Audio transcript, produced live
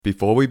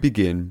Before we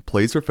begin,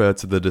 please refer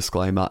to the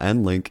disclaimer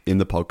and link in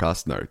the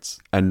podcast notes,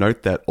 and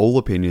note that all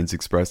opinions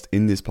expressed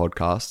in this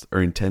podcast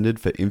are intended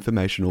for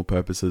informational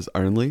purposes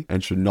only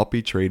and should not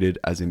be treated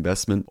as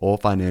investment or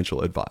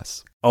financial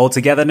advice. All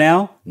together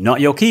now,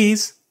 not your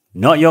keys,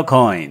 not your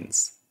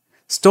coins.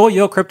 Store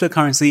your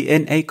cryptocurrency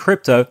in a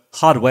crypto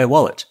hardware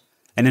wallet.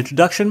 An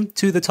introduction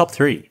to the top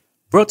 3,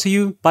 brought to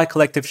you by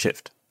Collective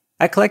Shift.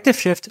 At Collective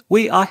Shift,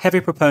 we are heavy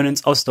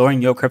proponents of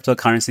storing your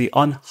cryptocurrency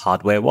on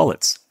hardware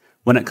wallets.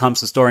 When it comes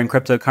to storing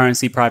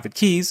cryptocurrency private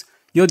keys,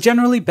 you're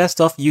generally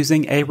best off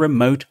using a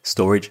remote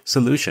storage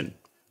solution.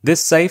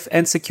 This safe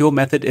and secure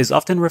method is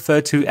often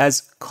referred to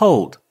as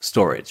cold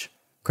storage.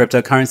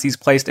 Cryptocurrencies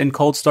placed in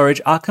cold storage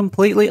are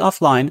completely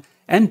offline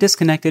and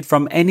disconnected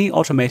from any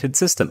automated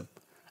system,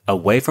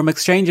 away from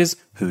exchanges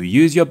who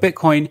use your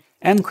Bitcoin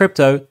and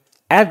crypto,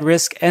 add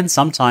risk, and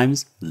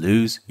sometimes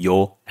lose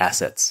your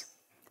assets.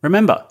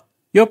 Remember,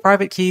 your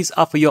private keys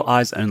are for your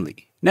eyes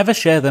only. Never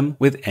share them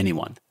with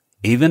anyone,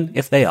 even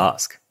if they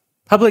ask.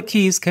 Public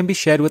keys can be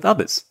shared with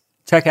others.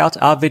 Check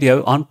out our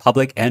video on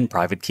public and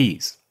private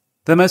keys.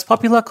 The most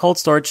popular cold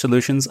storage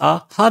solutions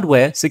are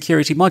hardware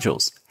security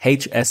modules,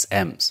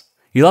 HSMs.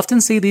 You'll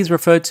often see these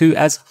referred to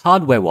as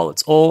hardware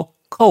wallets or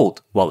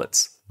cold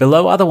wallets.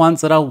 Below are the ones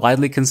that are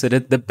widely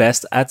considered the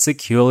best at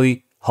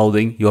securely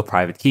holding your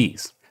private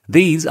keys.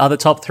 These are the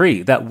top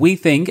 3 that we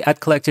think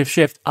at Collective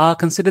Shift are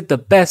considered the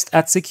best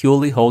at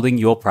securely holding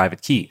your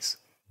private keys.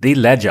 The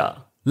Ledger.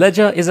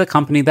 Ledger is a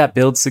company that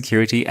builds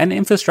security and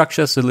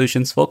infrastructure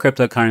solutions for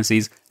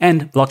cryptocurrencies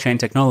and blockchain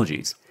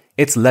technologies.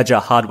 Its Ledger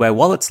hardware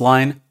wallets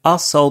line are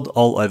sold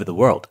all over the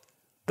world.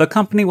 The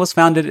company was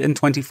founded in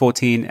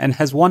 2014 and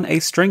has won a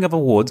string of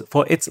awards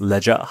for its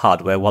Ledger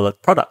hardware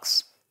wallet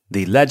products.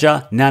 The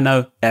Ledger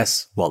Nano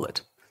S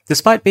wallet.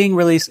 Despite being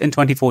released in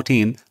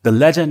 2014, the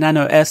Ledger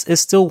Nano S is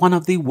still one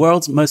of the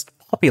world's most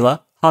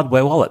popular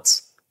hardware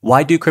wallets.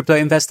 Why do crypto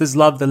investors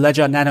love the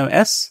Ledger Nano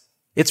S?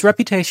 Its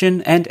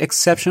reputation and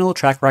exceptional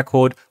track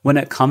record when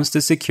it comes to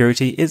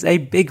security is a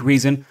big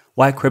reason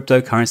why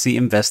cryptocurrency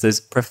investors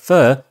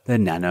prefer the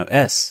Nano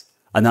S.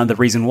 Another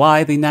reason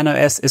why the Nano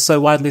S is so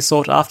widely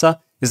sought after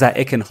is that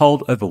it can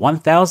hold over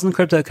 1,000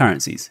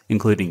 cryptocurrencies,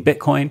 including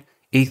Bitcoin,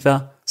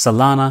 Ether,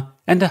 Solana,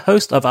 and a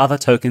host of other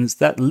tokens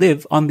that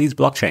live on these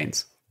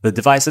blockchains. The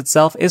device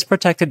itself is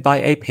protected by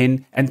a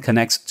pin and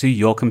connects to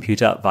your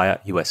computer via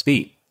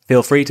USB.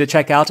 Feel free to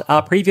check out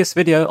our previous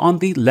video on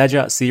the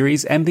Ledger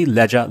series and the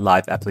Ledger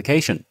Live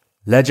application.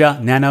 Ledger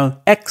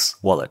Nano X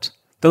wallet.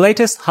 The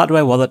latest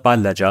hardware wallet by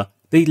Ledger,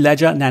 the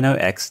Ledger Nano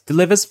X,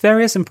 delivers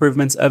various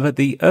improvements over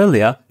the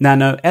earlier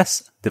Nano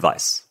S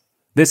device.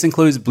 This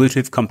includes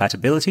Bluetooth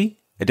compatibility,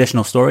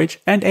 additional storage,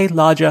 and a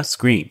larger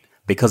screen.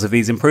 Because of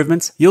these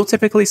improvements, you'll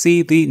typically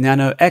see the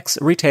Nano X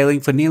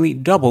retailing for nearly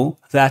double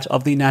that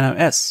of the Nano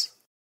S.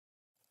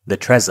 The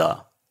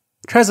Trezor.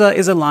 Trezor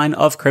is a line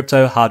of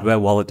crypto hardware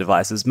wallet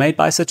devices made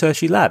by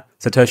Satoshi Labs.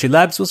 Satoshi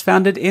Labs was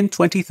founded in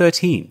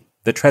 2013.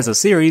 The Trezor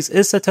series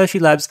is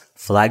Satoshi Labs'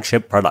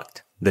 flagship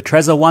product, the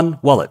Trezor One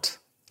wallet.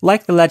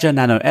 Like the Ledger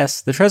Nano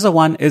S, the Trezor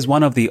One is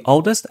one of the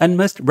oldest and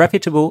most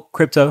reputable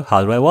crypto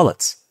hardware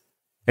wallets.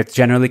 It's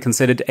generally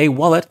considered a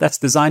wallet that's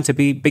designed to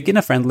be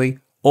beginner-friendly,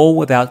 all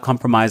without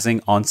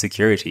compromising on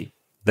security.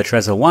 The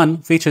Trezor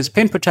One features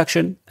pin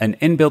protection, an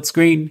inbuilt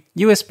screen,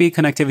 USB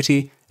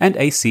connectivity, and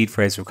a seed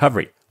phrase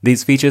recovery.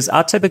 These features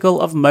are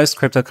typical of most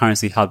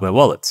cryptocurrency hardware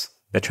wallets.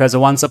 The Trezor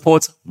One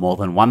supports more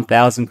than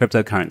 1,000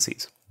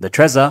 cryptocurrencies. The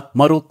Trezor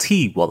Model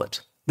T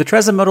wallet. The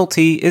Trezor Model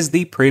T is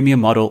the premium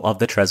model of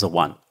the Trezor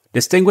One.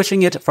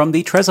 Distinguishing it from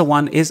the Trezor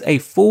One is a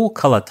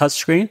full-color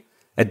touchscreen,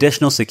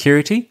 additional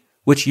security,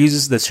 which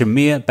uses the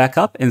Shamir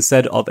backup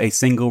instead of a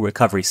single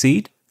recovery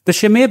seed. The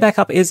Shamir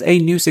backup is a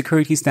new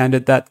security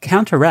standard that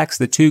counteracts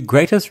the 2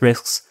 greatest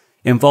risks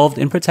involved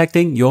in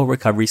protecting your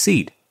recovery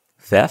seed: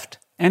 theft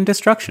and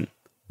destruction.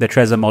 The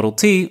Trezor Model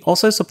T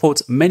also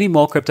supports many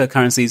more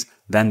cryptocurrencies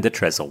than the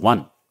Trezor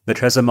One. The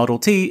Trezor Model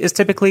T is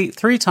typically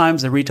 3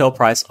 times the retail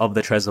price of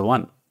the Trezor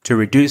One. To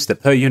reduce the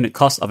per unit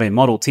cost of a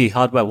Model T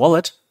hardware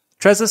wallet,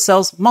 Trezor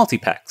sells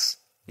multi-packs.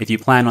 If you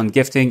plan on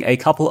gifting a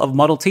couple of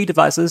Model T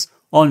devices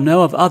or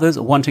know of others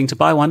wanting to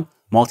buy one,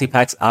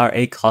 multi-packs are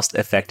a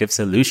cost-effective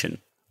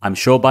solution. I'm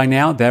sure by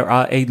now there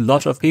are a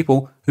lot of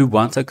people who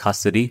want to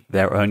custody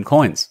their own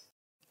coins.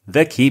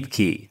 The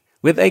KeepKey.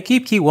 With a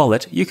KeepKey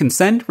wallet, you can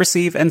send,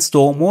 receive, and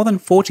store more than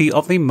 40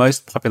 of the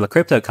most popular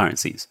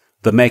cryptocurrencies.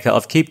 The maker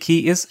of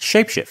KeepKey is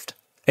Shapeshift,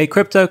 a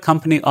crypto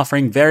company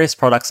offering various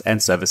products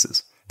and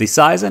services. The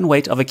size and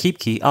weight of a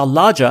KeepKey are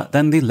larger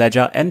than the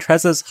Ledger and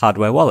Trezor's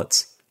hardware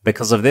wallets.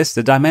 Because of this,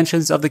 the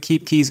dimensions of the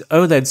KeepKey's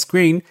OLED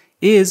screen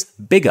is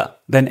bigger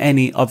than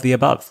any of the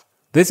above.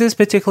 This is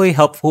particularly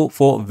helpful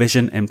for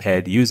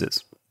vision-impaired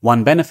users.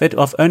 One benefit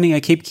of owning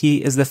a KeepKey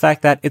is the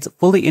fact that it's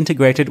fully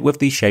integrated with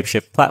the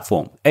Shapeshift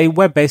platform, a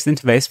web-based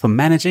interface for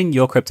managing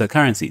your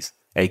cryptocurrencies.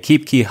 A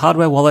KeepKey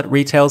hardware wallet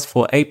retails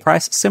for a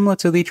price similar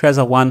to the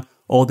Trezor One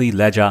or the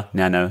Ledger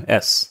Nano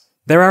S.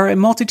 There are a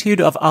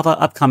multitude of other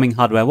upcoming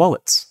hardware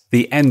wallets.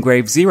 The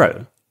Ngrave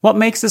Zero. What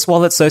makes this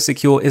wallet so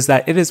secure is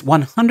that it is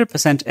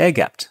 100%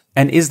 air-gapped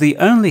and is the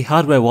only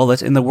hardware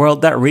wallet in the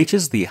world that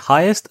reaches the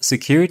highest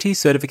security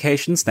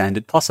certification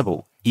standard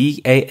possible,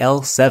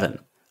 EAL7,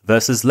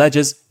 versus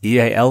Ledger's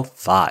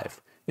EAL5.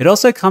 It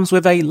also comes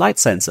with a light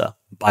sensor,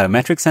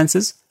 biometric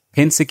sensors,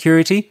 pin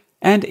security,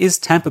 and is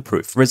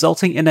tamper-proof,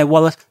 resulting in a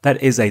wallet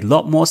that is a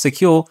lot more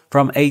secure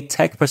from a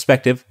tech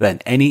perspective than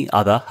any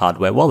other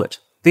hardware wallet.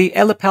 The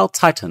Elipal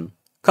Titan.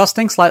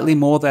 Costing slightly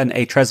more than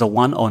a Trezor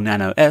 1 or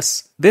Nano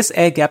S, this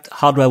air-gapped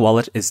hardware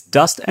wallet is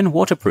dust and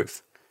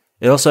waterproof.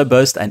 It also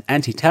boasts an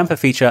anti-tamper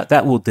feature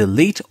that will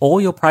delete all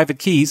your private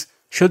keys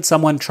should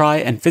someone try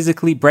and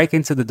physically break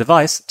into the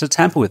device to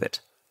tamper with it.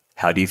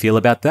 How do you feel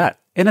about that?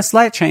 In a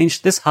slight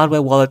change, this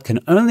hardware wallet can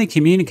only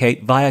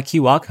communicate via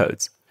QR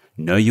codes.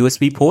 No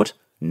USB port,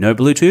 no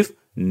Bluetooth,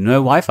 no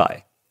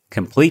Wi-Fi.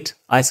 Complete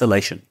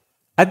isolation.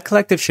 At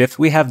Collective Shift,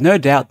 we have no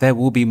doubt there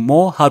will be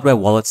more hardware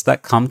wallets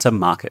that come to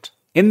market.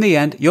 In the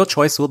end, your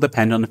choice will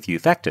depend on a few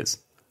factors.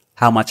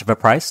 How much of a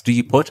price do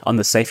you put on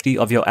the safety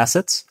of your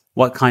assets?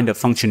 What kind of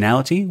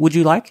functionality would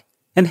you like?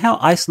 And how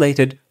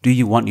isolated do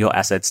you want your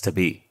assets to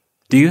be?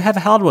 Do you have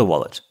a hardware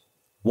wallet?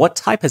 What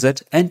type is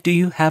it, and do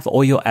you have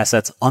all your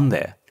assets on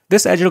there?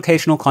 This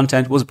educational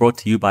content was brought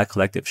to you by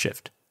Collective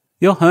Shift,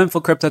 your home for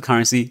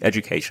cryptocurrency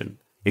education.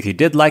 If you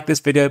did like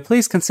this video,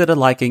 please consider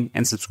liking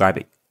and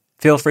subscribing.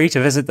 Feel free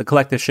to visit the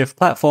Collective Shift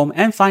platform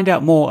and find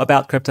out more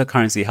about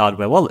cryptocurrency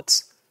hardware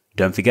wallets.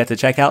 Don't forget to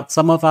check out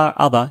some of our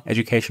other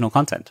educational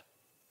content.